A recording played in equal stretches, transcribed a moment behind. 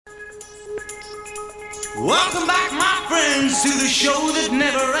Welcome back, my friends, to the show that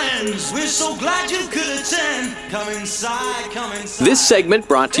never ends. We're so glad you could attend. Come inside, come inside. This segment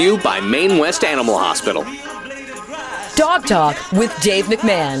brought to you by Maine West Animal Hospital. Dog Talk with Dave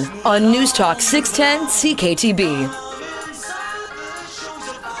McMahon on News Talk 610 CKTB.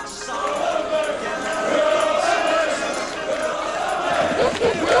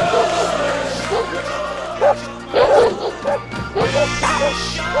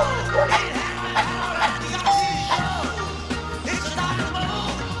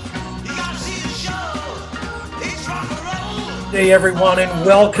 Hey everyone, and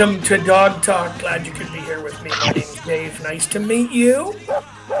welcome to Dog Talk. Glad you could be here with me. My name's Dave. Nice to meet you.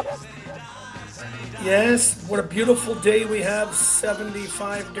 Yes, what a beautiful day we have.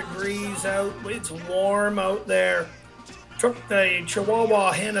 75 degrees out. It's warm out there. Took the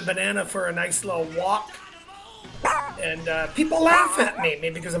Chihuahua Hannah Banana for a nice little walk. And people laugh at me,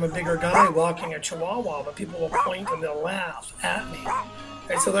 maybe because I'm a bigger guy walking a Chihuahua, but people will point and they'll laugh at me.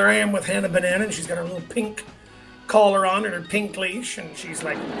 Okay, so there I am with Hannah Banana, and she's got a little pink collar on and her pink leash, and she's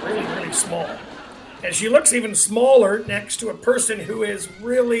like really, really small. And she looks even smaller next to a person who is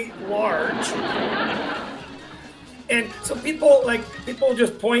really large. And so people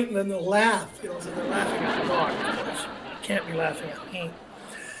just point and then they'll laugh, so they're laughing at the dog. Of course, can't be laughing at me.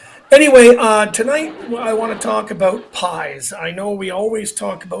 Anyway, tonight I want to talk about pies. I know we always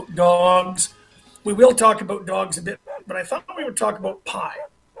talk about dogs. We will talk about dogs a bit, but I thought we would talk about pie.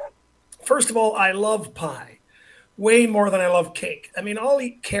 First of all, I love pie. Way more than I love cake. I mean, I'll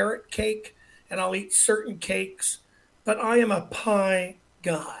eat carrot cake and I'll eat certain cakes, but I am a pie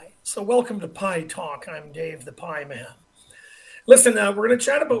guy. So welcome to Pie Talk. I'm Dave, the Pie Man. Listen, we're going to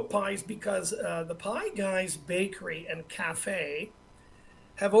chat about pies because the Pie Guys Bakery and Cafe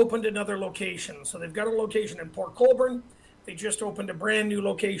have opened another location. So they've got a location in Port Colborne. They just opened a brand new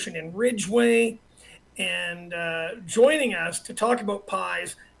location in Ridgeway. And joining us to talk about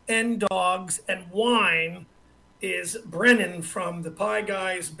pies and dogs and wine is Brennan from the Pie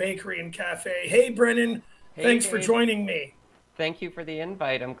Guys Bakery and Cafe. Hey, Brennan. Hey, thanks Dave. for joining me. Thank you for the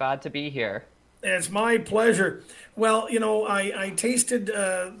invite. I'm glad to be here. It's my pleasure. Well, I tasted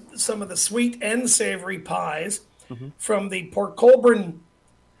some of the sweet and savory pies from the Port Colborne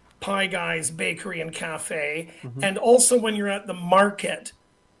Pie Guys Bakery and Cafe. And also when you're at the market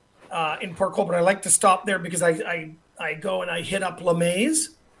in Port Colborne, I like to stop there because I go and I hit up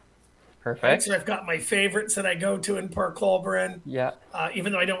LeMay's. Perfect. So I've got my favorites that I go to in Port Colborne. Yeah.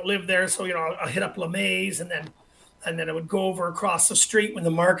 Even though I don't live there, so I'll hit up LeMay's and then I would go over across the street when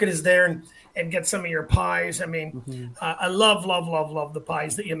the market is there and get some of your pies. I mean, I love the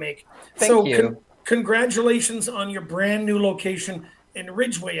pies that you make. Thank you. Congratulations on your brand new location in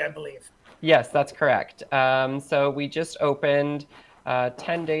Ridgeway, I believe. Yes, that's correct. So we just opened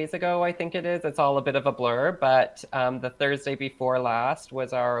 10 days ago, I think it is. It's all a bit of a blur, but the Thursday before last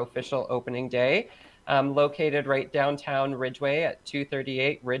was our official opening day. Located right downtown Ridgeway at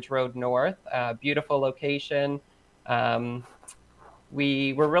 238 Ridge Road North. Beautiful location.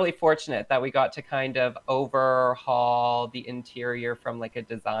 We were really fortunate that we got to kind of overhaul the interior from like a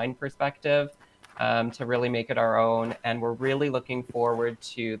design perspective to really make it our own. And we're really looking forward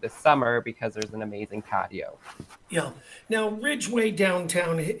to the summer because there's an amazing patio. Yeah. Now, Ridgeway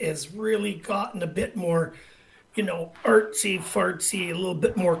downtown has really gotten a bit more, artsy, fartsy, a little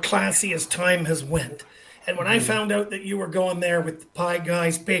bit more classy as time has went. And when I found out that you were going there with the Pie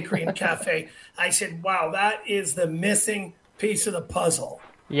Guys Bakery and Cafe, I said, wow, that is the missing piece of the puzzle.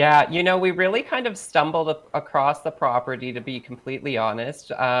 Yeah, we really kind of stumbled across the property, to be completely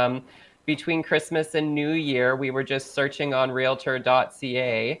honest. Between Christmas and New Year, we were just searching on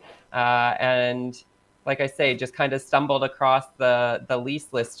realtor.ca and, like I say, just kind of stumbled across the lease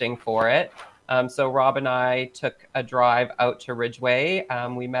listing for it. So Rob and I took a drive out to Ridgeway.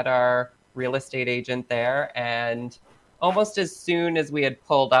 We met our real estate agent there, and almost as soon as we had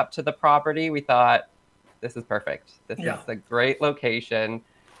pulled up to the property, we thought, this is perfect. This is a great location.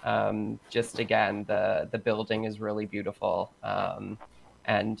 Just again, the building is really beautiful.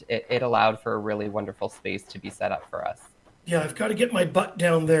 And it allowed for a really wonderful space to be set up for us. Yeah, I've got to get my butt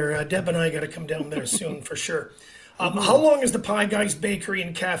down there. Deb and I got to come down there soon for sure. How long has the Pie Guys Bakery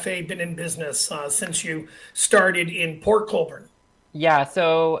and Cafe been in business since you started in Port Colborne? Yeah,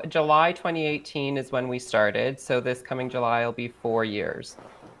 so July 2018 is when we started. So this coming July will be 4 years.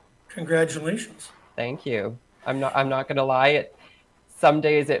 Congratulations. Thank you. I'm not going to lie. Some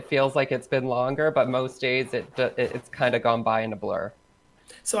days it feels like it's been longer, but most days it's kind of gone by in a blur.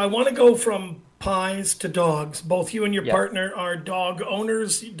 So I want to go from pies to dogs. Both you and your partner are dog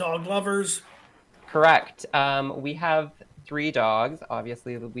owners, dog lovers. Correct. We have 3 dogs.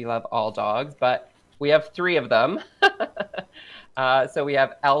 Obviously, we love all dogs, but We have 3 of them. So we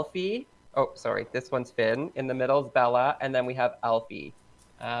have Elfie. Oh, sorry, this one's Finn. In the middle is Bella, and then we have Elfie.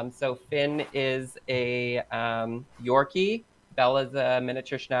 So Finn is a Yorkie, Bella's a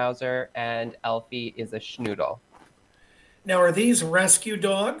miniature Schnauzer, and Elfie is a Schnoodle. Now, are these rescue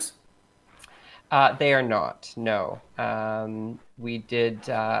dogs? They are not, no. We did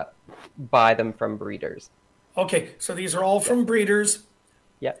buy them from breeders. Okay, so these are all from breeders.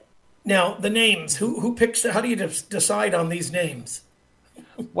 Yep. Now, the names, who picks, how do you decide on these names?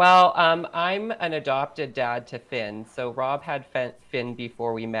 Well, I'm an adopted dad to Finn, so Rob had Finn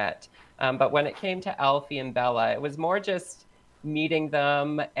before we met. But when it came to Elfie and Bella, it was more just meeting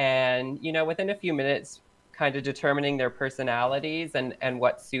them and, you know, within a few minutes, kind of determining their personalities and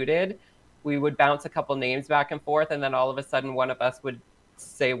what suited. We would bounce a couple names back and forth, and then all of a sudden one of us would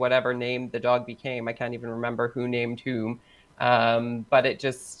say whatever name the dog became. I can't even remember who named whom. But it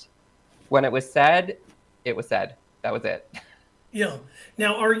just, when it was said, it was said. That was it. Yeah.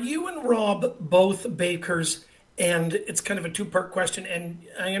 Now, are you and Rob both bakers? And it's kind of a two-part question. And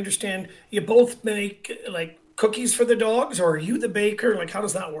I understand you both make like cookies for the dogs, or are you the baker? Like, how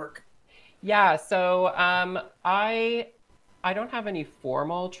does that work? Yeah. So I don't have any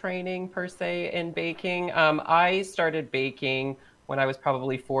formal training per se in baking. I started baking when I was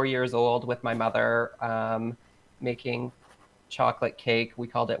probably 4 years old with my mother, making chocolate cake. We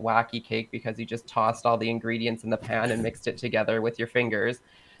called it wacky cake because you just tossed all the ingredients in the pan and mixed it together with your fingers.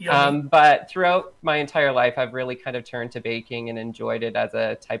 But throughout my entire life, I've really kind of turned to baking and enjoyed it as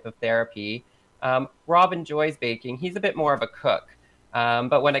a type of therapy. Rob enjoys baking. He's a bit more of a cook.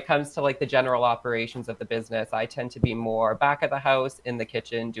 But when it comes to like the general operations of the business, I tend to be more back of the house in the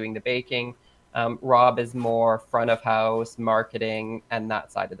kitchen doing the baking. Rob is more front of house, marketing, and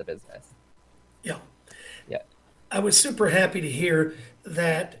that side of the business. Yeah. Yeah. I was super happy to hear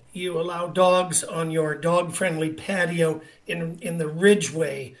that you allow dogs on your dog-friendly patio in the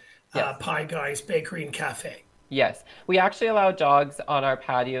Ridgeway Yes. Pie Guys Bakery and Cafe. Yes, we actually allow dogs on our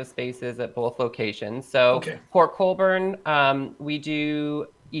patio spaces at both locations. So Okay. Port Colborne, we do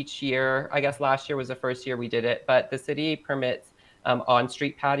each year. I guess last year was the first year we did it, but the city permits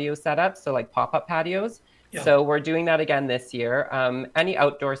on-street patio setups, so like pop-up patios. Yeah. So we're doing that again this year. Any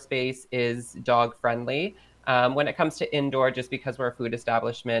outdoor space is dog-friendly. When it comes to indoor, just because we're a food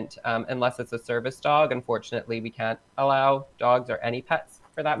establishment, unless it's a service dog, unfortunately, we can't allow dogs or any pets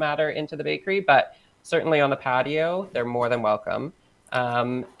for that matter into the bakery. But certainly on the patio, they're more than welcome.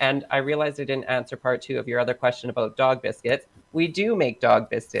 And I realized I didn't answer part 2 of your other question about dog biscuits. We do make dog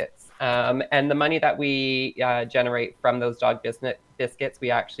biscuits. And the money that we generate from those dog biscuits,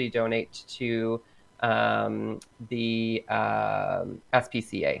 we actually donate to the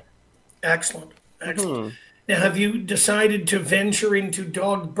SPCA. Excellent. Excellent. Now, have you decided to venture into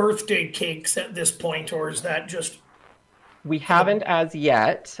dog birthday cakes at this point, or is that just... We haven't as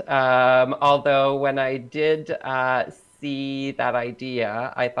yet, although when I did see that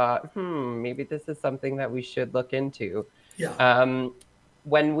idea, I thought, maybe this is something that we should look into. Yeah.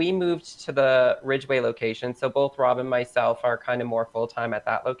 When we moved to the Ridgeway location, so both Rob and myself are kind of more full-time at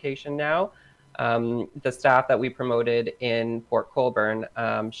that location now. The staff that we promoted in Port Colborne,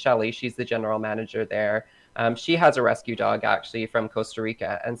 Shelly, she's the general manager there. She has a rescue dog actually from Costa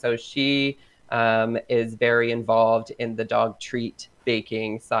Rica. And so she is very involved in the dog treat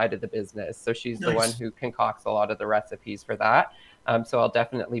baking side of the business. So she's the one who concocts a lot of the recipes for that. So I'll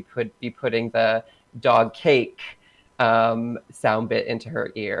definitely be putting the dog cake sound bit into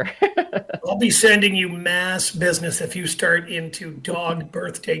her ear. I'll be sending you mass business if you start into dog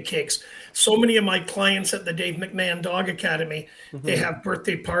birthday cakes. So many of my clients at the Dave McMahon Dog Academy, they have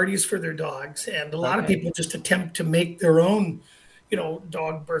birthday parties for their dogs. And a lot of people just attempt to make their own,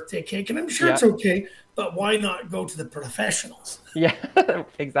 dog birthday cake. And I'm sure it's okay, but why not go to the professionals? Yeah,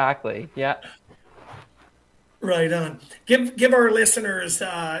 exactly. Yeah. Right on. Give our listeners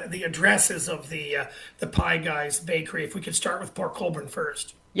the addresses of the Pie Guys Bakery. If we could start with Port Colborne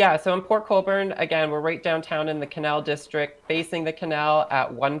first. Yeah, so in Port Colborne, again, we're right downtown in the Canal District, facing the canal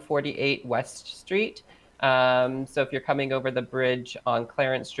at 148 West Street. So if you're coming over the bridge on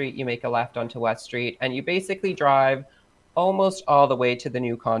Clarence Street, you make a left onto West Street, and you basically drive almost all the way to the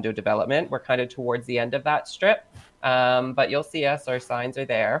new condo development. We're kind of towards the end of that strip, but you'll see us. Our signs are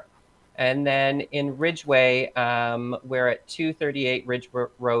there. And then in Ridgeway, we're at 238 Ridge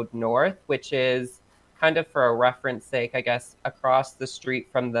Road North, which is kind of for a reference sake, I guess, across the street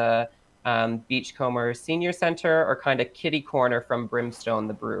from the Beachcomber Senior Center, or kind of kitty corner from Brimstone,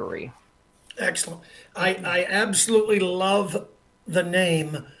 the brewery. Excellent. I absolutely love the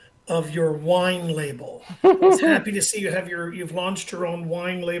name of your wine label. I was happy to see you've launched your own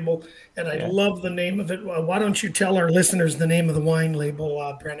wine label, and I love the name of it. Why don't you tell our listeners the name of the wine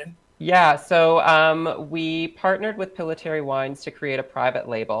label, Brennan? Yeah, so we partnered with Pilotary Wines to create a private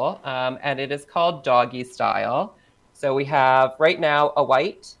label, and it is called Doggy Style. So we have right now a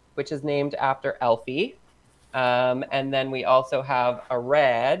white, which is named after Elfie. And then we also have a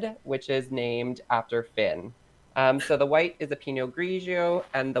red, which is named after Finn. So the white is a Pinot Grigio,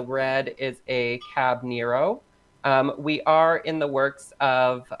 and the red is a Cab Nero. We are in the works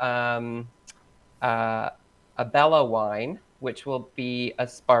of a Bella wine, which will be a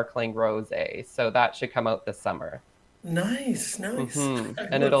sparkling rosé. So that should come out this summer. Nice. Mm-hmm.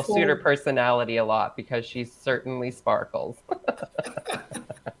 And it'll suit her personality a lot because she certainly sparkles.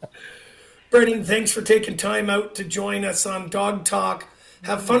 Brennan, thanks for taking time out to join us on Dog Talk.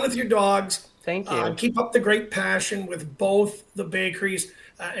 Have fun with your dogs. Thank you. Keep up the great passion with both the bakeries.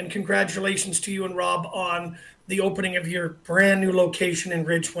 And congratulations to you and Rob on the opening of your brand new location in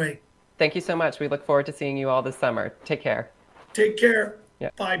Ridgeway. Thank you so much. We look forward to seeing you all this summer. Take care. Take care. Yeah.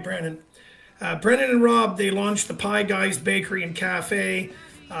 Bye, Brennan. Brennan and Rob, they launched the Pie Guys Bakery and Cafe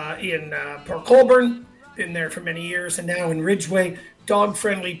in Port Colborne. Been there for many years, and now in Ridgeway.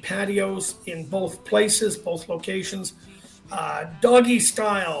 Dog-friendly patios in both places, both locations. Doggy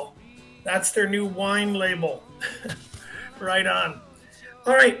Style, that's their new wine label. Right on.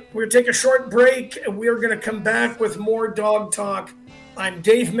 All right, we're going to take a short break, and we're going to come back with more Dog Talk. I'm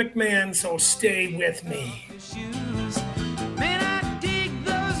Dave McMahon, so stay with me.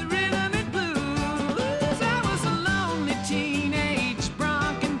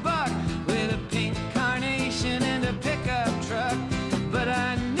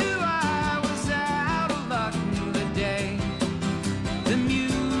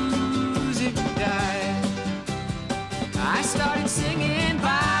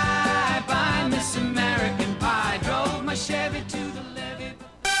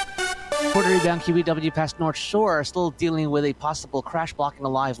 Puerto Rebound QEW past North Shore are still dealing with a possible crash blocking a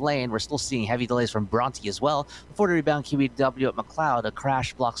live lane. We're still seeing heavy delays from Bronte as well. Puerto Rebound QEW at McLeod, a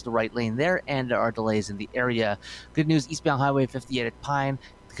crash blocks the right lane there, and there are delays in the area. Good news, eastbound Highway 58 at Pine.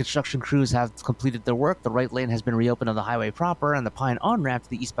 The construction crews have completed their work. The right lane has been reopened on the highway proper, and the Pine on-ramp to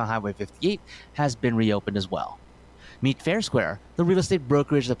the eastbound Highway 58 has been reopened as well. Meet Fair Square, the real estate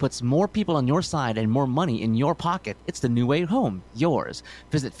brokerage that puts more people on your side and more money in your pocket. It's the new way home, yours.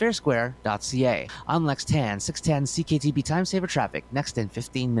 Visit fairsquare.ca. I'm Lex Tan, 610 CKTB Time Saver Traffic, next in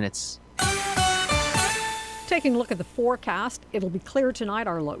 15 minutes. Taking a look at the forecast, it'll be clear tonight,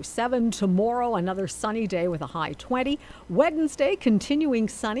 our low 7. Tomorrow, another sunny day with a high 20. Wednesday, continuing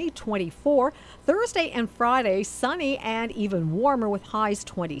sunny, 24. Thursday and Friday, sunny and even warmer with highs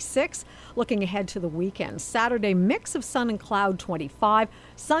 26. Looking ahead to the weekend, Saturday, mix of sun and cloud, 25.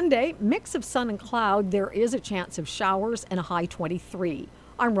 Sunday, mix of sun and cloud. There is a chance of showers and a high 23.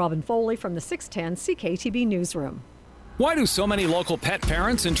 I'm Robin Foley from the 610 CKTB Newsroom. Why do so many local pet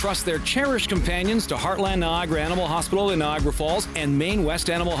parents entrust their cherished companions to Heartland Niagara Animal Hospital in Niagara Falls and Maine West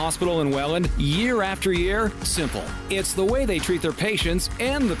Animal Hospital in Welland year after year? Simple. It's the way they treat their patients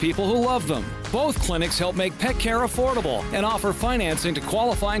and the people who love them. Both clinics help make pet care affordable and offer financing to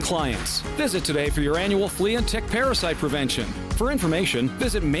qualifying clients. Visit today for your annual flea and tick parasite prevention. For information,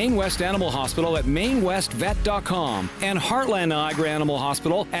 visit Maine West Animal Hospital at mainwestvet.com and Heartland Niagara Animal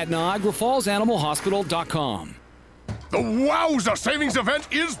Hospital at niagarafallsanimalhospital.com. The Wowza Savings Event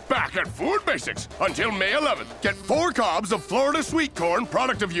is back at Food Basics until May 11th. Get 4 cobs of Florida sweet corn,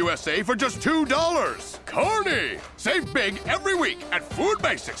 product of USA, for just $2. Corny! Save big every week at Food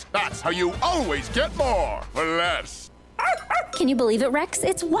Basics. That's how you always get more for less. Can you believe it, Rex?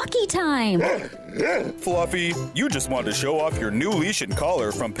 It's Walkie time. Fluffy, you just want to show off your new leash and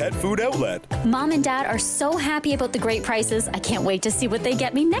collar from Pet Food Outlet. Mom and Dad are so happy about the great prices. I can't wait to see what they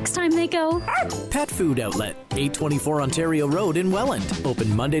get me next time they go. Pet Food Outlet, 824 Ontario Road in Welland.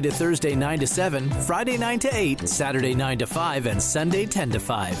 Open Monday to Thursday 9 to 7, Friday 9 to 8, Saturday 9 to 5, and Sunday 10 to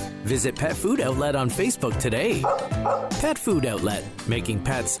 5. Visit Pet Food Outlet on Facebook today. Pet Food Outlet, making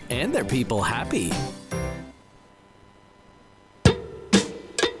pets and their people happy.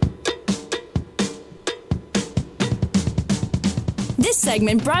 This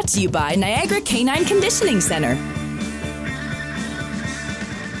segment brought to you by Niagara Canine Conditioning Center.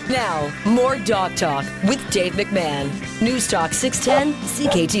 Now, more Dog Talk with Dave McMahon. News Talk 610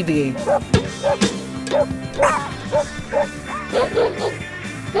 CKTB.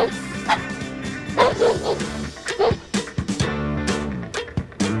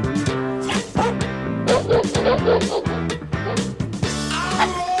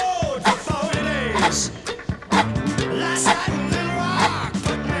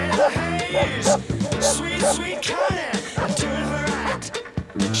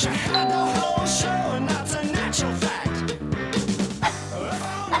 wish I had the whole show, and that's a natural fact.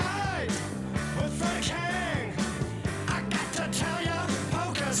 All night with Frank Hang. I got to tell you,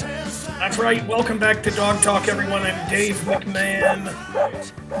 poker's his thing. That's right. Welcome back to Dog Talk, everyone. I'm Dave McMahon.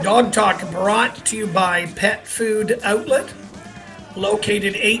 Dog Talk brought to you by Pet Food Outlet,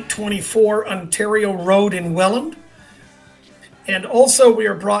 located 824 Ontario Road in Welland. And also we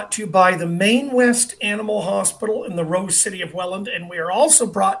are brought to you by the Maine West Animal Hospital in the Rose City of Welland. And we are also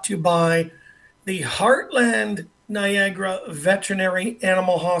brought to you by the Heartland Niagara Veterinary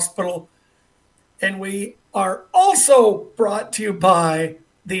Animal Hospital. And we are also brought to you by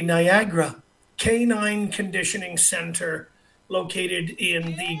the Niagara Canine Conditioning Center, located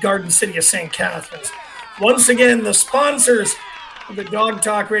in the Garden City of St. Catharines. Once again, the sponsors of the Dog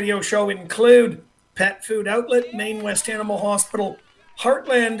Talk radio show include Pet Food Outlet, Maine West Animal Hospital,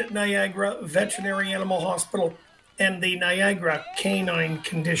 Heartland Niagara Veterinary Animal Hospital, and the Niagara Canine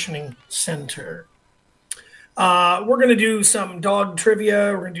Conditioning Center. We're going to do some dog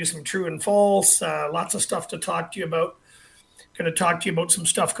trivia. We're going to do some true and false. Lots of stuff to talk to you about. Going to talk to you about some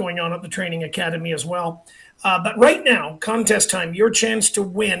stuff going on at the Training Academy as well. But right now, contest time, your chance to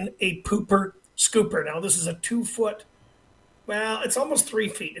win a Pooper Scooper. Now, this is a 2-foot, well, it's almost 3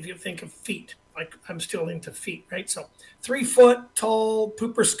 feet if you think of feet. Like I'm still into feet, right? So 3-foot tall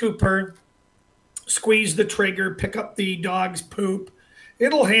Pooper Scooper. Squeeze the trigger, pick up the dog's poop.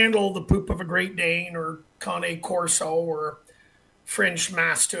 It'll handle the poop of a Great Dane or Cane Corso or French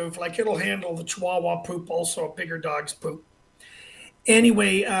Mastiff. Like it'll handle the Chihuahua poop, also a bigger dog's poop.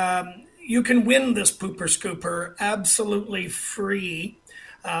 Anyway, you can win this Pooper Scooper absolutely free.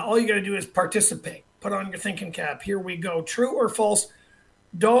 All you got to do is participate. Put on your thinking cap. Here we go. True or false?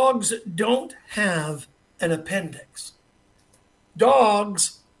 Dogs don't have an appendix.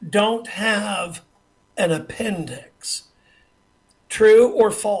 Dogs don't have an appendix. True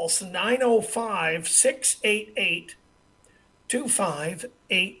or false?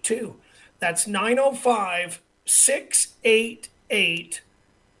 905-688-2582. That's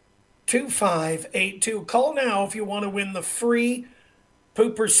 905-688-2582. Call now if you want to win the free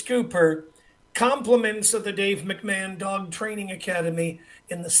Pooper Scooper, compliments of the Dave McMahon Dog Training Academy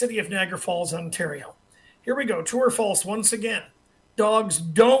in the city of Niagara Falls, Ontario. Here we go. True or false once again. Dogs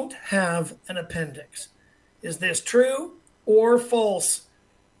don't have an appendix. Is this true or false?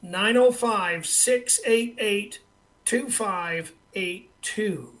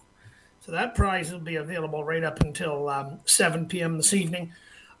 905-688-2582. So that prize will be available right up until 7 p.m. this evening.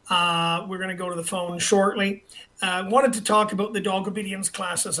 We're going to go to the phone shortly. I wanted to talk about the dog obedience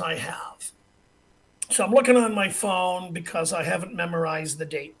classes I have. So I'm looking on my phone because I haven't memorized the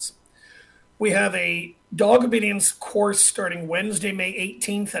dates. We have a dog obedience course starting Wednesday, May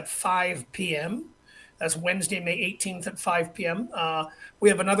 18th at 5 p.m. That's Wednesday, May 18th at 5 p.m. We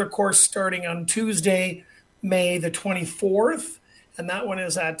have another course starting on Tuesday, May the 24th, and that one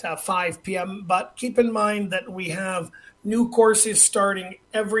is at 5 p.m. But keep in mind that we have new courses starting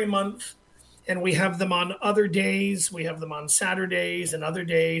every month, and we have them on other days. We have them on Saturdays and other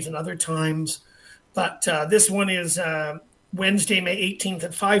days and other times. But this one is Wednesday, May 18th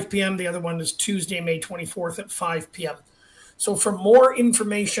at 5 p.m. The other one is Tuesday, May 24th at 5 p.m. So for more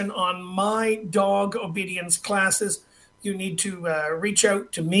information on my dog obedience classes, you need to reach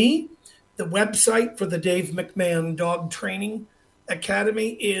out to me. The website for the Dave McMahon Dog Training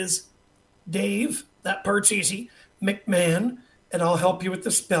Academy is Dave, that part's easy, McMahon, and I'll help you with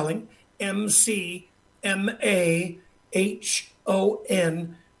the spelling, McMahon.ca.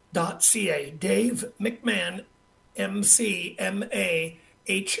 Dave McMahon, McMahon.ca.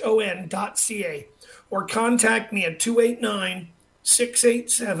 Or contact me at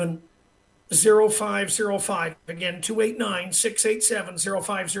 289-687-0505. Again,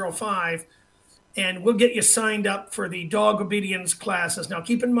 289-687-0505. And we'll get you signed up for the dog obedience classes. Now,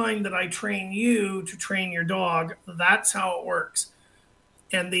 keep in mind that I train you to train your dog. That's how it works.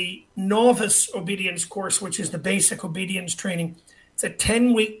 And the novice obedience course, which is the basic obedience training, it's a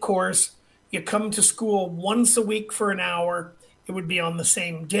 10-week course. You come to school once a week for an hour. It would be on the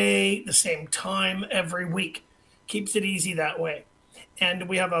same day, the same time every week. Keeps it easy that way. And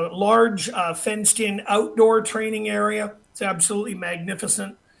we have a large fenced-in outdoor training area. It's absolutely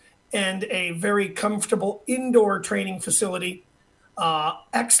magnificent. And a very comfortable indoor training facility.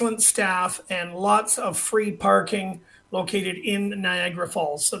 Excellent staff and lots of free parking located in Niagara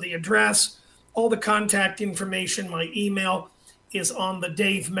Falls. So the address, all the contact information, my email is on the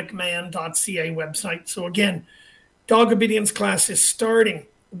davemcmahon.ca website. So again, dog obedience class is starting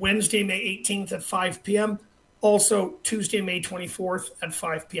Wednesday, May 18th at 5 p.m. Also Tuesday, May 24th at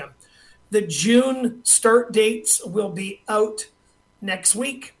 5 p.m. The June start dates will be out next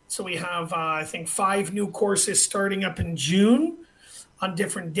week. So we have, I think, 5 new courses starting up in June on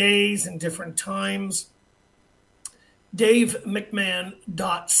different days and different times.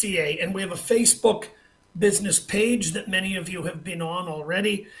 DaveMcMahon.ca. And we have a Facebook business page that many of you have been on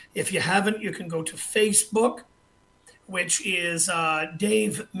already. If you haven't, you can go to Facebook, which is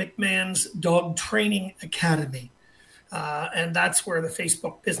Dave McMahon's Dog Training Academy. And that's where the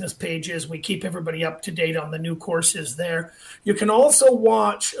Facebook business page is. We keep everybody up to date on the new courses there. You can also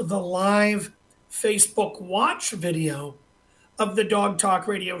watch the live Facebook watch video of the Dog Talk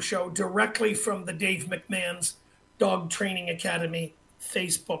Radio Show directly from the Dave McMahon's Dog Training Academy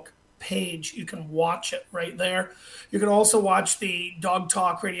Facebook page. You can watch it right there. You can also watch the Dog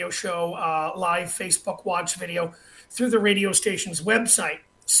Talk Radio Show live Facebook watch video through the radio station's website,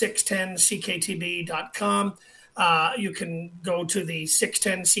 610ckTB.com. You can go to the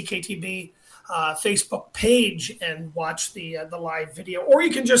 610CKTB Facebook page and watch the live video, or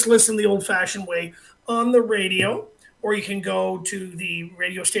you can just listen the old-fashioned way on the radio, or you can go to the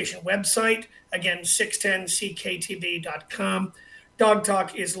radio station website, again, 610CKTB.com. Dog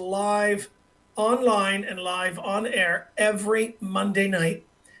Talk is live online and live on air every Monday night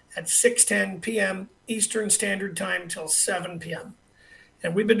at 6:10 p.m. Eastern Standard Time till 7 p.m.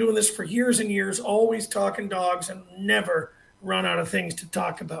 And we've been doing this for years and years, always talking dogs and never run out of things to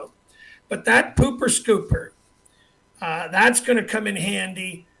talk about. But that pooper scooper, that's going to come in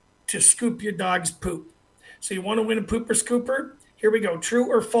handy to scoop your dog's poop. So you want to win a pooper scooper? Here we go. True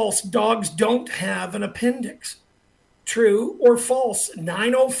or false, dogs don't have an appendix. True or false,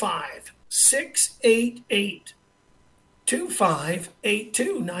 905-688-2582.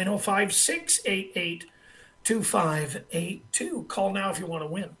 905-688-2582. Call now if you want to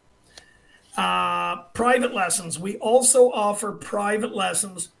win. Private lessons. We also offer private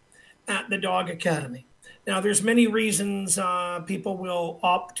lessons at the Dog Academy. Now, there's many reasons people will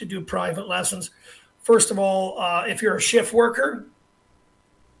opt to do private lessons. First of all, if you're a shift worker,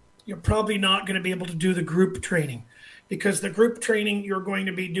 you're probably not going to be able to do the group training, because the group training, you're going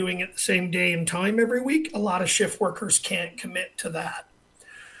to be doing it the same day and time every week. A lot of shift workers can't commit to that.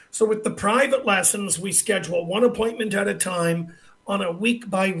 So with the private lessons, we schedule one appointment at a time on a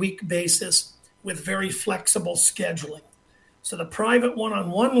week-by-week basis with very flexible scheduling. So the private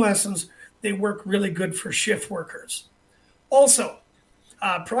one-on-one lessons, they work really good for shift workers. Also,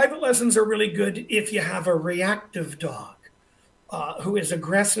 private lessons are really good if you have a reactive dog who is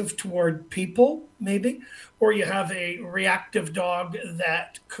aggressive toward people, maybe, or you have a reactive dog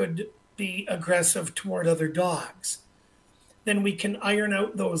that could be aggressive toward other dogs. Then we can iron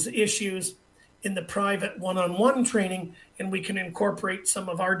out those issues in the private one-on-one training, and we can incorporate some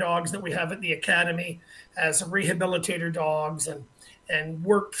of our dogs that we have at the academy as rehabilitator dogs and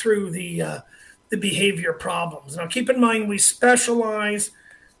work through the behavior problems. Now, keep in mind, we specialize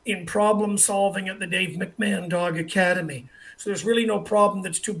in problem solving at the Dave McMahon Dog Academy. So there's really no problem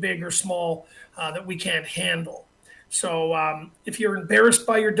that's too big or small that we can't handle. So if you're embarrassed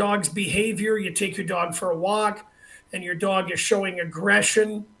by your dog's behavior, you take your dog for a walk, and your dog is showing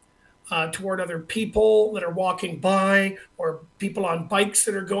aggression toward other people that are walking by or people on bikes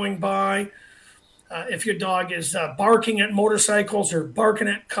that are going by. If your dog is barking at motorcycles or barking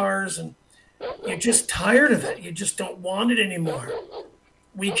at cars and you're just tired of it, you just don't want it anymore,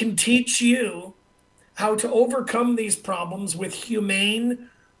 we can teach you how to overcome these problems with humane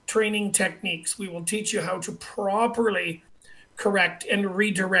training techniques. We will teach you how to properly correct and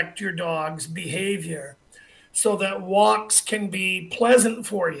redirect your dog's behavior so that walks can be pleasant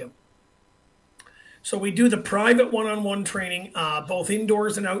for you. So we do the private one-on-one training, both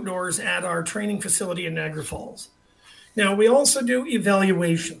indoors and outdoors at our training facility in Niagara Falls. Now, we also do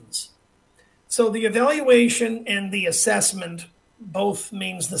evaluations. So the evaluation and the assessment both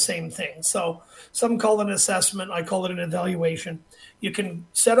means the same thing. So some call it an assessment, I call it an evaluation. You can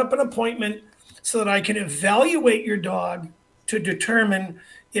set up an appointment so that I can evaluate your dog to determine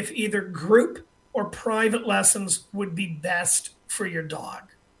if either group or private lessons would be best for your dog.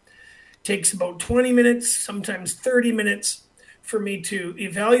 It takes about 20 minutes, sometimes 30 minutes for me to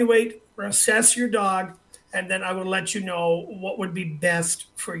evaluate or assess your dog, and then I will let you know what would be best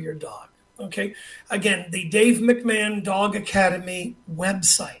for your dog. Okay. Again, the Dave McMahon Dog Academy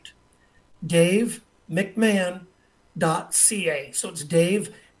website, DaveMcMahon.ca. So it's Dave,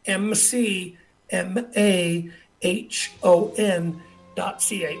 McMahon.ca.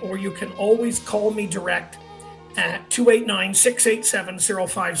 Or you can always call me direct at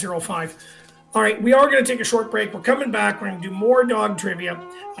 289-687-0505. All right, we are going to take a short break. We're coming back. We're going to do more dog trivia,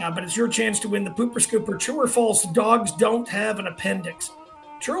 but it's your chance to win the Pooper Scooper. True or false, dogs don't have an appendix?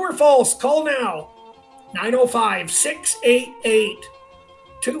 True or false? Call now.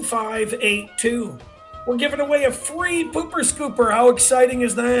 905-688-2582. We're giving away a free Pooper Scooper. How exciting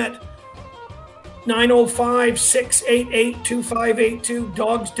is that? 905-688-2582.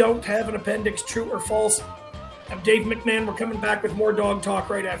 Dogs don't have an appendix, true or false? I'm Dave McMahon. We're coming back with more dog talk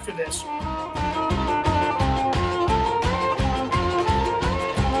right after this.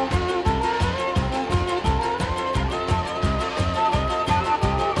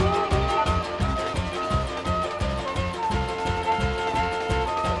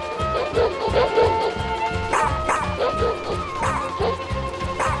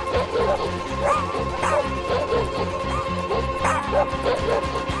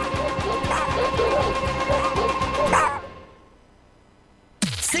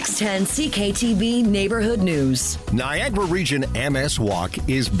 CKTB Neighborhood News. Niagara Region MS Walk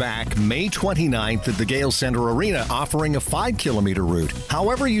is back May 29th at the Gale Center Arena, offering a 5-kilometer route.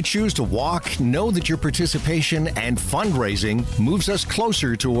 However you choose to walk, know that your participation and fundraising moves us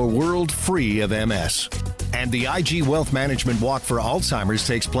closer to a world free of MS. And the IG Wealth Management Walk for Alzheimer's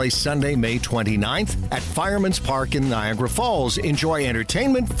takes place Sunday, May 29th at Fireman's Park in Niagara Falls. Enjoy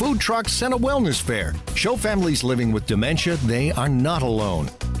entertainment, food trucks, and a wellness fair. Show families living with dementia they are not alone.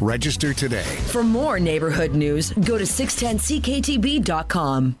 Register today. For more neighborhood news, go to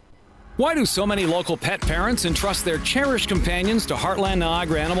 610ckTB.com. Why do so many local pet parents entrust their cherished companions to Heartland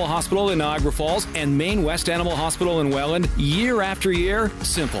Niagara Animal Hospital in Niagara Falls and Maine West Animal Hospital in Welland year after year?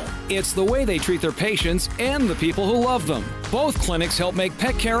 Simple. It's the way they treat their patients and the people who love them. Both clinics help make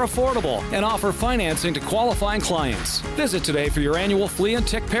pet care affordable and offer financing to qualifying clients. Visit today for your annual flea and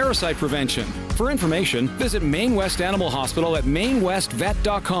tick parasite prevention. For information, visit Maine West Animal Hospital at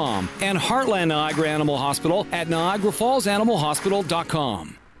mainwestvet.com and Heartland Niagara Animal Hospital at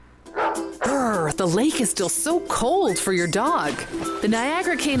niagarafallsanimalhospital.com. Brr, the lake is still so cold for your dog. The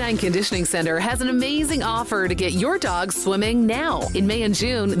Niagara Canine Conditioning Center has an amazing offer to get your dog swimming now. In May and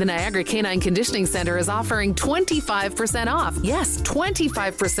June, the Niagara Canine Conditioning Center is offering 25% off. Yes,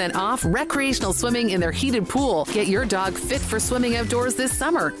 25% off recreational swimming in their heated pool. Get your dog fit for swimming outdoors this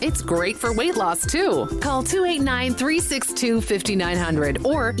summer. It's great for weight loss, too. Call 289-362-5900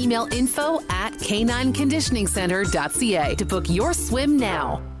 or email info@canineconditioningcenter.ca to book your swim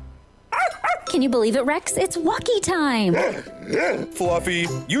now. Can you believe it, Rex? It's Walkie time. Fluffy,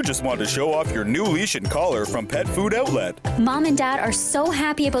 you just want to show off your new leash and collar from Pet Food Outlet. Mom and Dad are so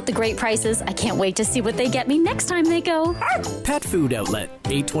happy about the great prices. I can't wait to see what they get me next time they go. Pet Food Outlet,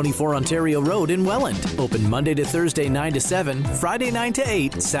 824 Ontario Road in Welland. Open Monday to Thursday 9 to 7, Friday 9 to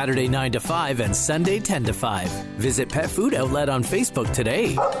 8, Saturday 9 to 5, and Sunday 10 to 5. Visit Pet Food Outlet on Facebook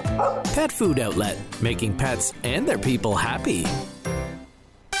today. Pet Food Outlet, making pets and their people happy.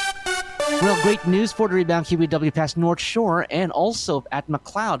 Well, great news for the rebound QEW past North Shore and also at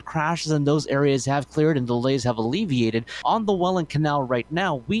McLeod. Crashes in those areas have cleared and delays have alleviated. On the Welland Canal right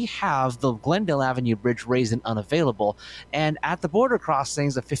now, we have the Glendale Avenue Bridge raised and unavailable. And at the border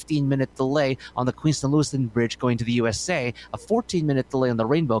crossings, a 15-minute delay on the Queenston-Lewiston Bridge going to the USA, a 14-minute delay on the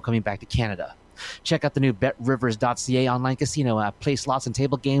Rainbow coming back to Canada. Check out the new BetRivers.ca online casino app. Play slots and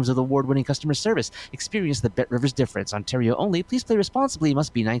table games with award-winning customer service. Experience the BetRivers difference. Ontario only. Please play responsibly.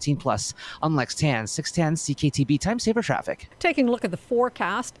 Must be 18 plus. On Lex Tan, 610 CKTB Time Saver Traffic. Taking a look at the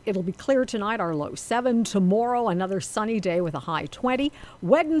forecast, it'll be clear tonight, our low 7. Tomorrow, another sunny day with a high 20.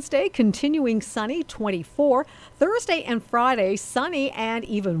 Wednesday, continuing sunny, 24. Thursday and Friday, sunny and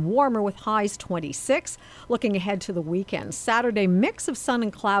even warmer with highs 26. Looking ahead to the weekend, Saturday, mix of sun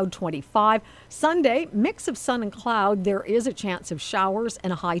and cloud, 25. Sunday, mix of sun and cloud. There is a chance of showers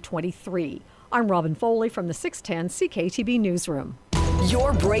and a high 23. I'm Robin Foley from the 610 CKTB Newsroom.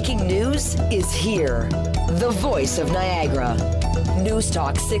 Your breaking news is here. The voice of Niagara. News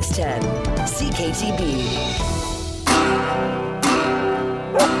Talk 610 CKTB.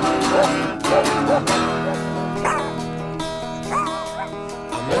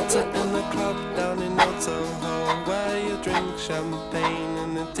 I met her in the club down in Old Soho, where you drink champagne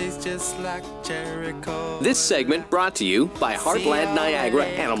and it tastes just like Jericho. This segment brought to you by Heartland Niagara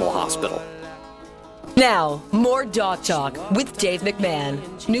Animal Hospital. Now, more Dog Talk with Dave McMahon.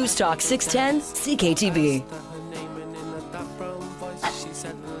 News Talk 610 CKTB.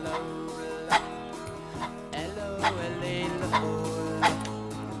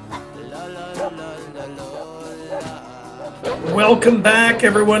 Welcome back,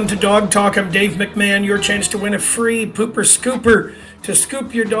 everyone, to Dog Talk. I'm Dave McMahon. Your chance to win a free Pooper Scooper. To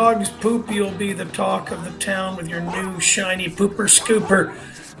scoop your dog's poop, you'll be the talk of the town with your new shiny Pooper Scooper.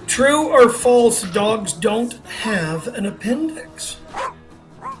 True or false, dogs don't have an appendix?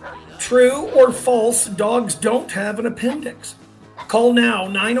 True or false, dogs don't have an appendix? Call now,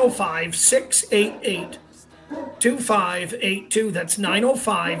 905-688-2582. That's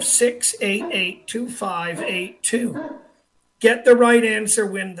 905-688-2582. Get the right answer,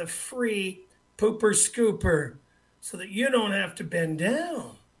 win the free pooper scooper so that you don't have to bend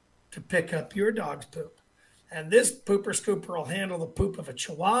down to pick up your dog's poop. And this pooper scooper will handle the poop of a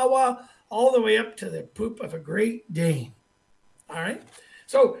Chihuahua all the way up to the poop of a Great Dane. All right?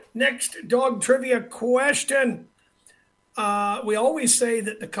 So next dog trivia question. We always say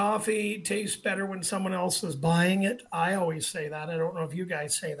that the coffee tastes better when someone else is buying it. I always say that. I don't know if you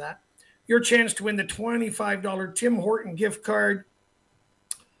guys say that. Your chance to win the $25 Tim Horton gift card.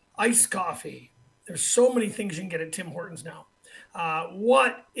 Iced coffee. There's so many things you can get at Tim Hortons now.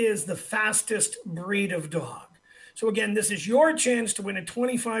 What is the fastest breed of dog? So again, this is your chance to win a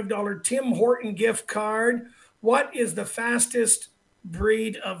 $25 Tim Horton gift card. What is the fastest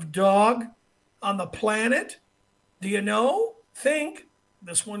breed of dog on the planet? Do you know? Think.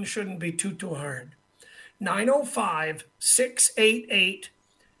 This one shouldn't be too hard.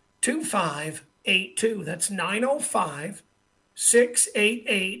 905-688-2582. That's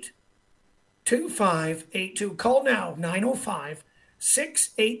 905-688-2582. Call now,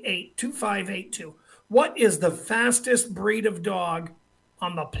 905-688-2582. What is the fastest breed of dog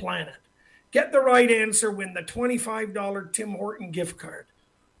on the planet? Get the right answer, win the $25 Tim Horton gift card.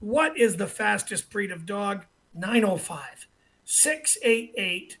 What is the fastest breed of dog?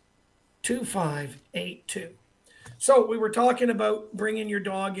 905-688-2582. So we were talking about bringing your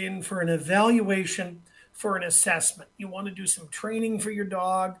dog in for an evaluation, for an assessment. You want to do some training for your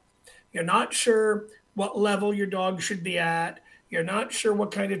dog. You're not sure what level your dog should be at. You're not sure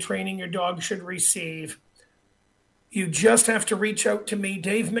what kind of training your dog should receive. You just have to reach out to me,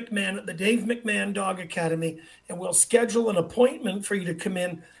 Dave McMahon, at the Dave McMahon Dog Academy, and we'll schedule an appointment for you to come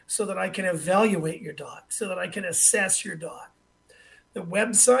in so that I can evaluate your dog, so that I can assess your dog. The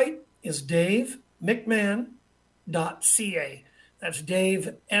website is davemcmahon.ca. That's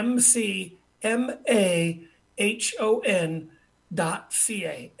Dave,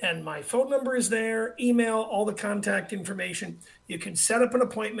 MCMAHON.ca. And my phone number is there, email, all the contact information. You can set up an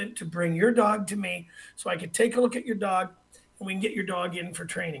appointment to bring your dog to me so I can take a look at your dog and we can get your dog in for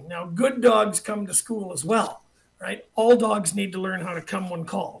training. Now, good dogs come to school as well, right? All dogs need to learn how to come when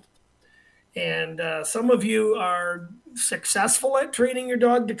called. And some of you are successful at training your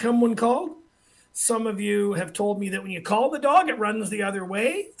dog to come when called. Some of you have told me that when you call the dog, it runs the other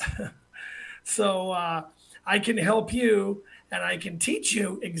way. So I can help you and I can teach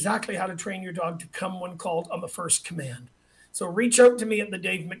you exactly how to train your dog to come when called on the first command. So reach out to me at the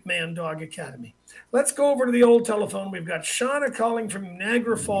Dave McMahon Dog Academy. Let's go over to the old telephone. We've got Shauna calling from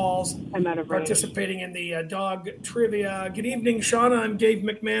Niagara Falls, participating in the dog trivia. Good evening, Shauna. I'm Dave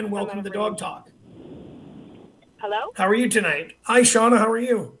McMahon. Welcome to Dog Talk. Hello? How are you tonight? Hi, Shauna. How are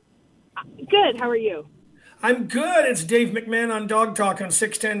you? Good. How are you? I'm good. It's Dave McMahon on Dog Talk on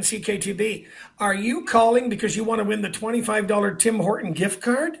 610 CKTB. Are you calling because you want to win the $25 Tim Horton gift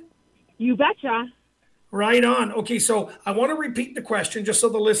card? You betcha. Right on. Okay, so I want to repeat the question just so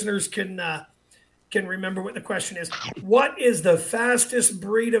the listeners can remember what the question is. What is the fastest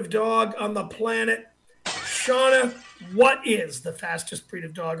breed of dog on the planet? Shauna, what is the fastest breed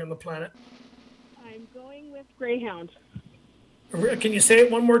of dog on the planet? I'm going with Greyhound. Can you say it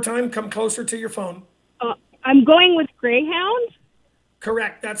one more time? Come closer to your phone. I'm going with Greyhound?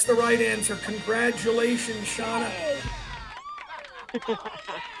 Correct. That's the right answer. Congratulations, Shauna.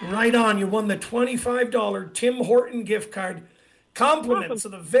 Right on. You won the $25 Tim Horton gift card. Compliments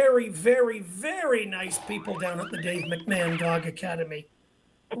of the very, very, very nice people down at the Dave McMahon Dog Academy.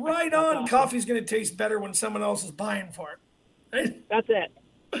 Right on. Awesome. Coffee's going to taste better when someone else is buying for it. Right? That's it.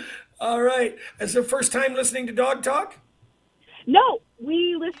 All right. Is it the first time listening to Dog Talk? No,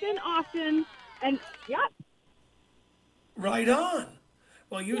 we listen often. And, yeah. Right on.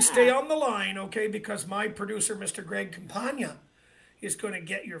 Well, you stay on the line, okay, because my producer, Mr. Greg Campagna, is going to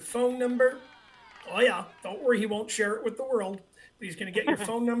get your phone number. Oh, yeah. Don't worry. He won't share it with the world. But he's going to get your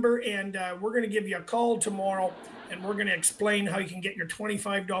phone number, and we're going to give you a call tomorrow, and we're going to explain how you can get your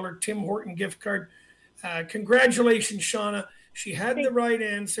 $25 Tim Horton gift card. Congratulations, Shauna. She had the right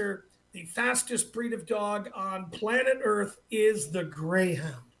answer. The fastest breed of dog on planet Earth is the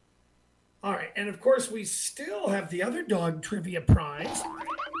Greyhound. All right, and of course, we still have the other dog trivia prize.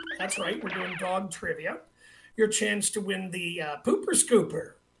 That's right, we're doing dog trivia. Your chance to win the Pooper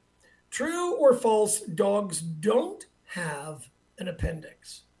Scooper. True or false, dogs don't have an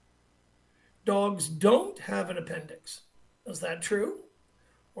appendix. Dogs don't have an appendix. Is that true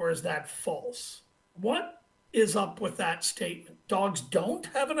or is that false? What is up with that statement? Dogs don't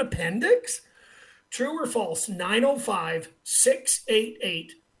have an appendix? True or false?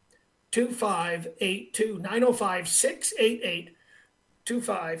 905-688-2582.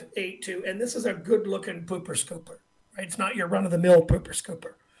 905-688-2582. And this is a good-looking pooper scooper, right? It's not your run-of-the-mill pooper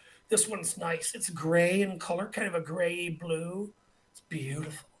scooper. This one's nice. It's gray in color, kind of a gray blue. It's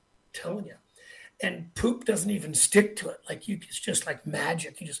beautiful. I'm telling you. And poop doesn't even stick to it. It's just like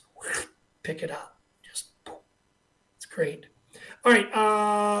magic. You just pick it up. It's great. All right.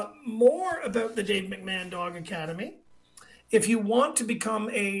 More about the Dave McMahon Dog Academy. If you want to become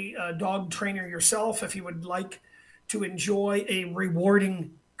a dog trainer yourself, if you would like to enjoy a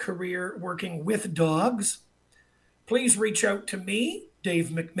rewarding career working with dogs, please reach out to me, Dave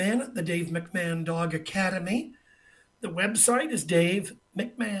McMahon, at the Dave McMahon Dog Academy. The website is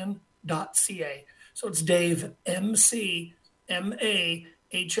davemcmahon.ca. So it's Dave, McMahon.ca.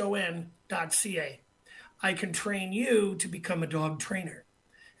 I can train you to become a dog trainer.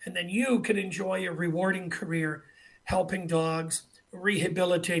 And then you can enjoy a rewarding career helping dogs,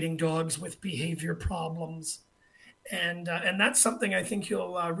 rehabilitating dogs with behavior problems. And that's something I think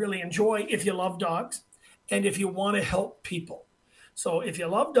you'll really enjoy if you love dogs and if you want to help people. So if you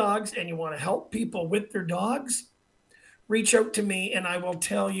love dogs and you want to help people with their dogs, reach out to me and I will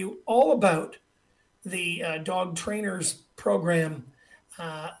tell you all about the dog trainers program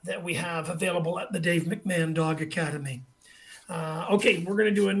that we have available at the Dave McMahon Dog Academy. Okay, we're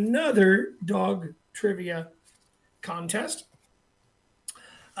going to do another dog trivia contest.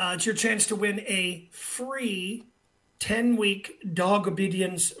 It's your chance to win a free 10-week dog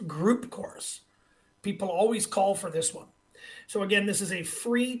obedience group course. People always call for this one. So again, this is a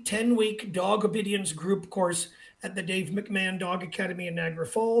free 10-week dog obedience group course at the Dave McMahon Dog Academy in Niagara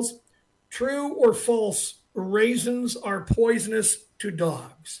Falls. True or false, raisins are poisonous to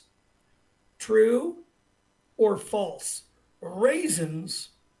dogs? True or false, raisins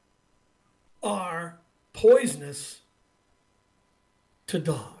are poisonous to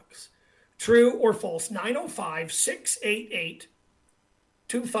dogs? True or false?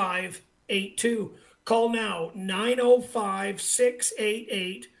 905-688-2582. Call now,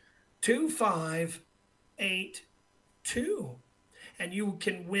 905-688-2582. And you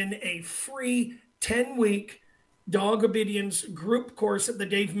can win a free 10-week dog obedience group course at the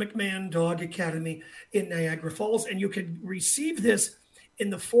Dave McMahon Dog Academy in Niagara Falls. And you can receive this in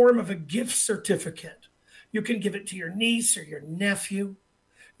the form of a gift certificate. You can give it to your niece or your nephew.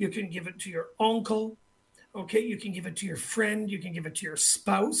 You can give it to your uncle. Okay, you can give it to your friend. You can give it to your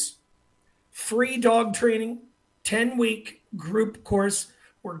spouse. Free dog training, 10-week group course.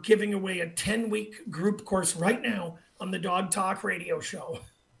 We're giving away a 10-week group course right now on the Dog Talk Radio Show.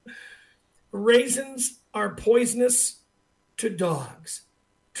 Raisins are poisonous to dogs.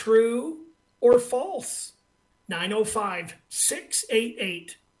 True or false?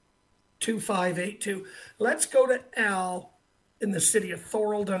 905-688-2582. Let's go to Al in the city of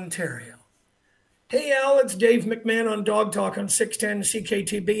Thorold, Ontario. Hey, Al, it's Dave McMahon on Dog Talk on 610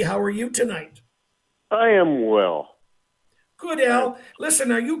 CKTB. How are you tonight? I am well. Good, Al. Listen,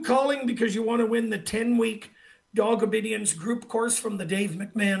 are you calling because you want to win the 10-week dog obedience group course from the Dave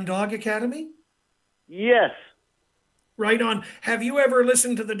McMahon Dog Academy? Yes. Right on. Have you ever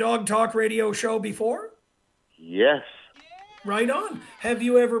listened to the Dog Talk Radio Show before? Yes. Right on. Have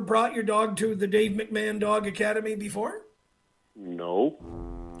you ever brought your dog to the Dave McMahon Dog Academy before? No.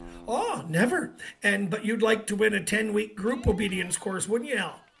 Oh, never. But you'd like to win a 10-week group obedience course, wouldn't you,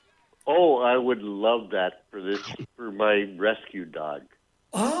 Al? Oh, I would love that for my rescue dog.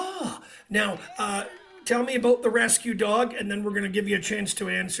 Now, tell me about the rescue dog, and then we're going to give you a chance to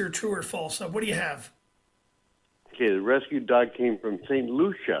answer true or false. What do you have? Okay, the rescue dog came from St.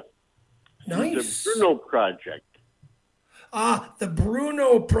 Lucia. Nice. The Bruno Project. The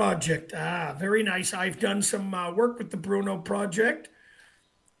Bruno Project. Very nice. I've done some work with the Bruno Project.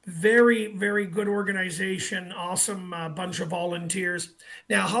 Very, very good organization. Awesome bunch of volunteers.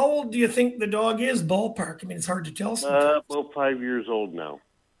 Now, how old do you think the dog is, ballpark? I mean, it's hard to tell sometimes. About 5 years old now.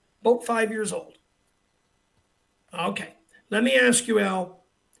 About 5 years old. Okay. Let me ask you, Al.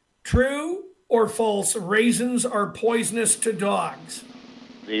 True or false, raisins are poisonous to dogs?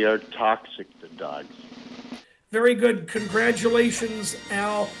 They are toxic to dogs. Very good. Congratulations,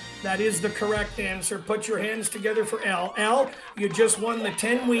 Al. That is the correct answer. Put your hands together for Al. Al, you just won the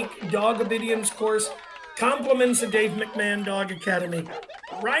 10-week dog obedience course. Compliments of Dave McMahon Dog Academy.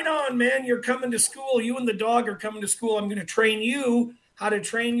 Right on, man. You're coming to school. You and the dog are coming to school. I'm going to train you how to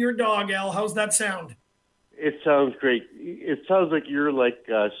train your dog, Al. How's that sound? It sounds great. It sounds like you're like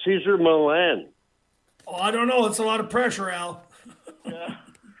Cesar Millan. Oh, I don't know. It's a lot of pressure, Al.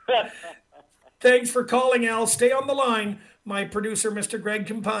 Thanks for calling, Al. Stay on the line. my producer, Mr. Greg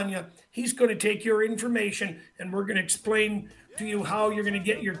Campagna. He's going to take your information and we're going to explain to you how you're going to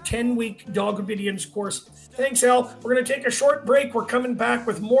get your 10-week dog obedience course. Thanks, Al. We're going to take a short break. We're coming back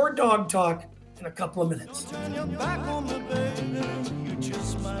with more dog talk in a couple of minutes. Turn your back on me, baby. You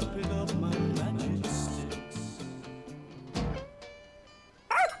just might pick up my magic sticks.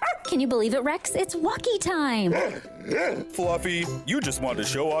 Can you believe it, Rex? It's walkie time. Fluffy, you just want to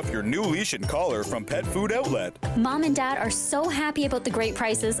show off your new leash and collar from Pet Food Outlet. Mom and Dad are so happy about the great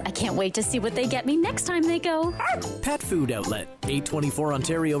prices. I can't wait to see what they get me next time they go. Pet Food Outlet, 824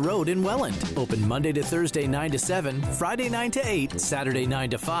 Ontario Road in Welland. Open Monday to Thursday 9 to 7, Friday 9 to 8, Saturday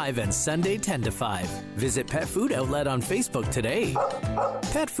 9 to 5, and Sunday 10 to 5. Visit Pet Food Outlet on Facebook today.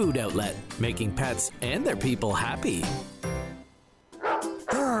 Pet Food Outlet, making pets and their people happy.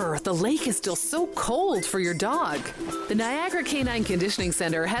 The lake is still so cold for your dog. The Niagara Canine Conditioning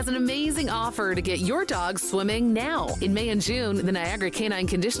Center has an amazing offer to get your dog swimming now. In May and June, the Niagara Canine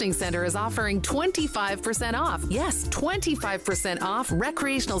Conditioning Center is offering 25% off. Yes, 25% off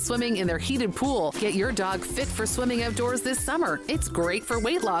recreational swimming in their heated pool. Get your dog fit for swimming outdoors this summer. It's great for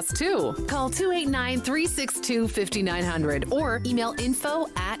weight loss, too. Call 289-362-5900 or email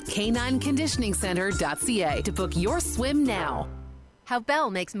info@canineconditioningcenter.ca to book your swim now. How Bell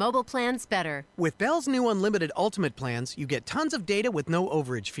makes mobile plans better. With Bell's new Unlimited Ultimate plans, you get tons of data with no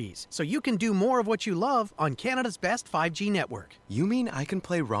overage fees, so you can do more of what you love on Canada's best 5G network. You mean I can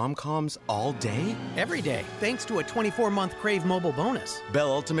play rom-coms all day? Every day, thanks to a 24-month Crave mobile bonus. Bell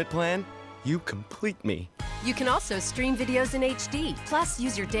Ultimate plan? You complete me. You can also stream videos in HD. Plus,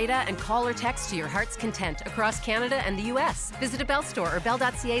 use your data and call or text to your heart's content across Canada and the U.S. Visit a Bell store or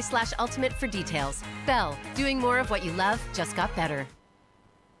bell.ca/ultimate for details. Bell, doing more of what you love just got better.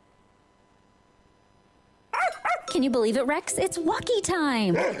 Can you believe it, Rex? It's walkie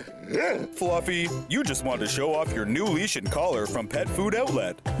time. Fluffy, you just want to show off your new leash and collar from Pet Food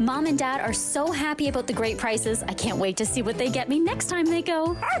Outlet. Mom and Dad are so happy about the great prices. I can't wait to see what they get me next time they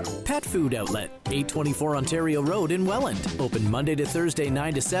go. Pet Food Outlet, 824 Ontario Road in Welland. Open Monday to Thursday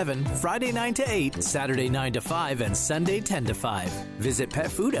 9 to 7, Friday 9 to 8, Saturday 9 to 5, and Sunday 10 to 5. Visit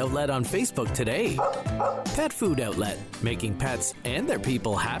Pet Food Outlet on Facebook today. Pet Food Outlet, making pets and their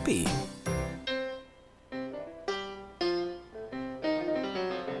people happy.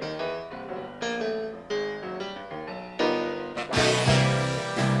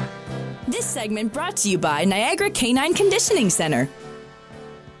 This segment brought to you by Niagara Canine Conditioning Center.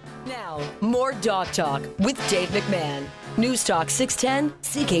 Now, more Dog Talk with Dave McMahon. News Talk 610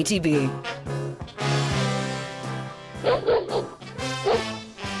 CKTB.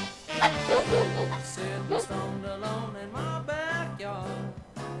 Sitting stoned alone in my backyard,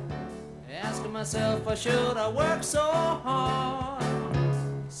 asking myself, why should I work so hard?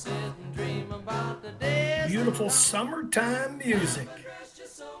 Sit and dream about the days. Beautiful summertime music.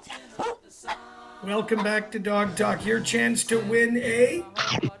 Welcome back to Dog Talk. Your chance to win a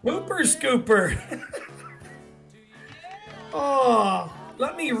Pooper Scooper. Oh,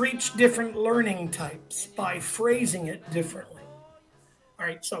 let me reach different learning types by phrasing it differently. All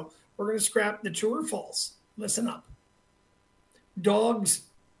right, so we're going to scrap the true or false. Listen up. Dogs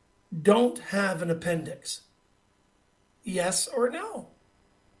don't have an appendix. Yes or no?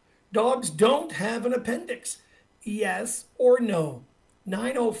 Dogs don't have an appendix. Yes or no?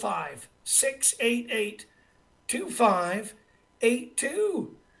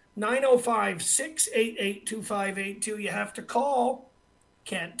 905-688-2582. 905-688-2582. You have to call.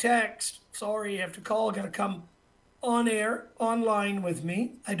 Can't text. Sorry, you have to call. Got to come on air, online with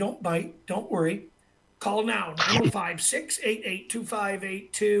me. I don't bite. Don't worry. Call now.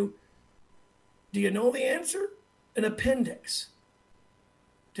 905-688-2582. Do you know the answer? An appendix.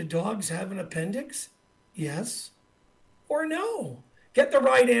 Do dogs have an appendix? Yes or no? Get the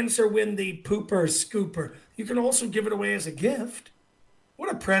right answer, win the Pooper Scooper. You can also give it away as a gift. What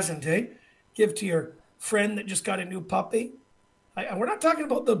a present, eh? Give to your friend that just got a new puppy. We're not talking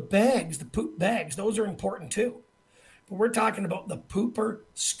about the bags, the poop bags. Those are important too. But we're talking about the Pooper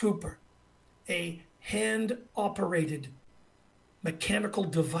Scooper, a hand-operated mechanical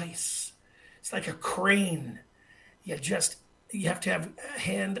device. It's like a crane. You have to have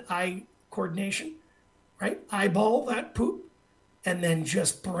hand-eye coordination, right? Eyeball that poop. And then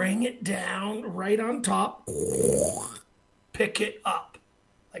just bring it down right on top. Pick it up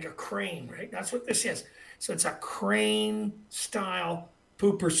like a crane, right? That's what this is. So it's a crane-style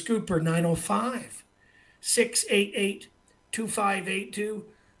Pooper Scooper. 905-688-2582.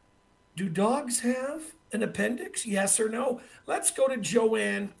 Do dogs have an appendix? Yes or no? Let's go to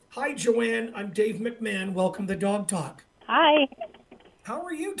Joanne. Hi, Joanne. I'm Dave McMahon. Welcome to Dog Talk. Hi. How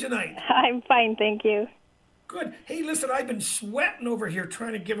are you tonight? I'm fine, thank you. Good. Hey, listen, I've been sweating over here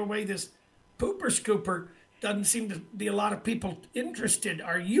trying to give away this Pooper Scooper. Doesn't seem to be a lot of people interested.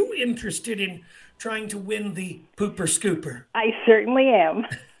 Are you interested in trying to win the Pooper Scooper? I certainly am.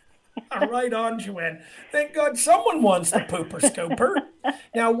 Right on, Joanne. Thank God someone wants the Pooper Scooper.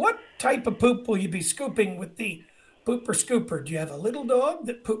 Now, what type of poop will you be scooping with the Pooper Scooper? Do you have a little dog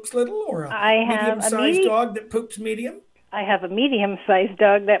that poops little, or a medium-sized dog that poops medium? I have a medium-sized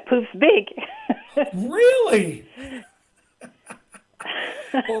dog that poops big. Really?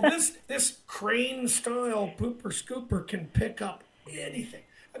 Well, this crane-style Pooper Scooper can pick up anything.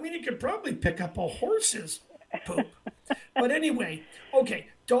 I mean, it could probably pick up a horse's poop. But anyway, okay,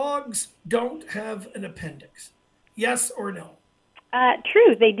 dogs don't have an appendix. Yes or no?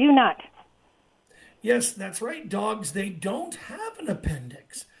 True, they do not. Yes, that's right. Dogs, they don't have an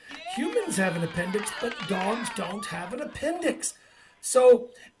appendix. Humans have an appendix, but dogs don't have an appendix. So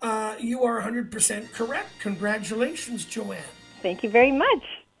you are 100% correct. Congratulations, Joanne. Thank you very much.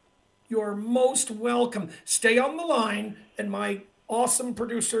 You're most welcome. Stay on the line, and my awesome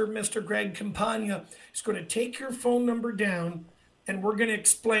producer, Mr. Greg Campagna, is going to take your phone number down, and we're going to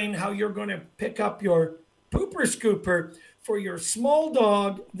explain how you're going to pick up your Pooper Scooper for your small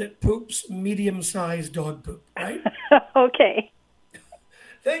dog that poops medium-sized dog poop, right? Okay.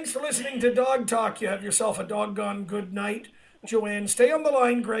 Thanks for listening to Dog Talk. You have yourself a doggone good night. Joanne, stay on the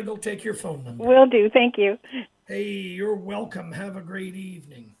line. Greg will take your phone number. Will do. Thank you. Hey, you're welcome. Have a great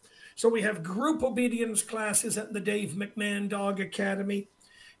evening. So we have group obedience classes at the Dave McMahon Dog Academy.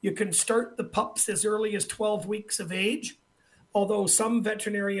 You can start the pups as early as 12 weeks of age, although some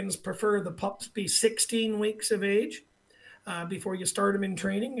veterinarians prefer the pups be 16 weeks of age before you start them in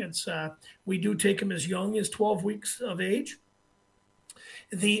training. We do take them as young as 12 weeks of age.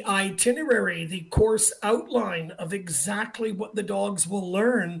 The itinerary, the course outline of exactly what the dogs will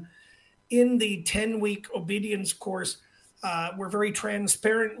learn in the 10-week obedience course. We're very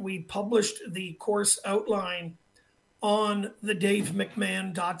transparent. We published the course outline on the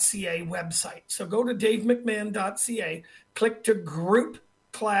davemcmahon.ca website. So go to davemcmahon.ca, click to group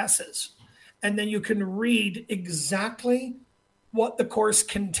classes, and then you can read exactly what the course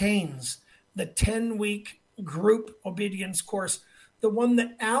contains. The 10-week group obedience course, the one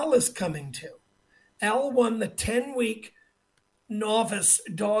that Al is coming to. Al won the 10-week novice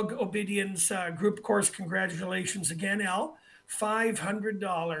dog obedience group course. Congratulations again, Al.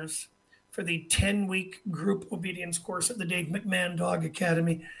 $500 for the 10-week group obedience course at the Dave McMahon Dog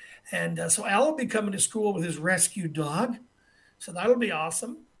Academy. And so Al will be coming to school with his rescue dog. So that'll be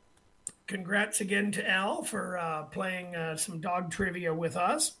awesome. Congrats again to Al for playing some dog trivia with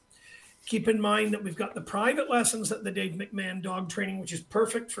us. Keep in mind that we've got the private lessons at the Dave McMahon Dog Training, which is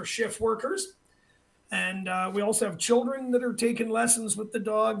perfect for shift workers. And we also have children that are taking lessons with the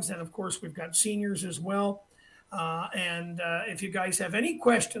dogs. And, of course, we've got seniors as well. If you guys have any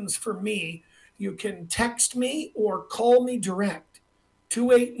questions for me, you can text me or call me direct,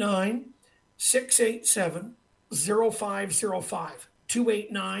 289-687-0505,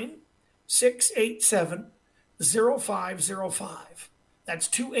 289-687-0505. That's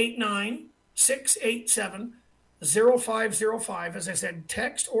 289-687-0505. As I said,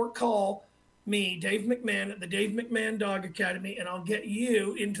 text or call me, Dave McMahon, at the Dave McMahon Dog Academy, and I'll get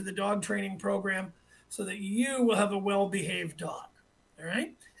you into the dog training program so that you will have a well-behaved dog. All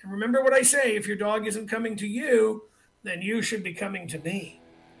right? And remember what I say, if your dog isn't coming to you, then you should be coming to me.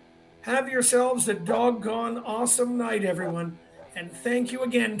 Have yourselves a doggone awesome night, everyone. And thank you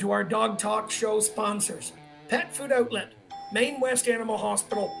again to our Dog Talk Show sponsors, Pet Food Outlet, Maine West Animal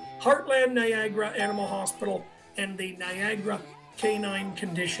Hospital, Heartland Niagara Animal Hospital, and the Niagara Canine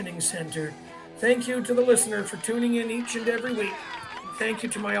Conditioning Center. Thank you to the listener for tuning in each and every week. And thank you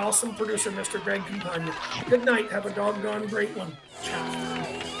to my awesome producer, Mr. Greg Campagna. Good night. Have a doggone great one. Ciao.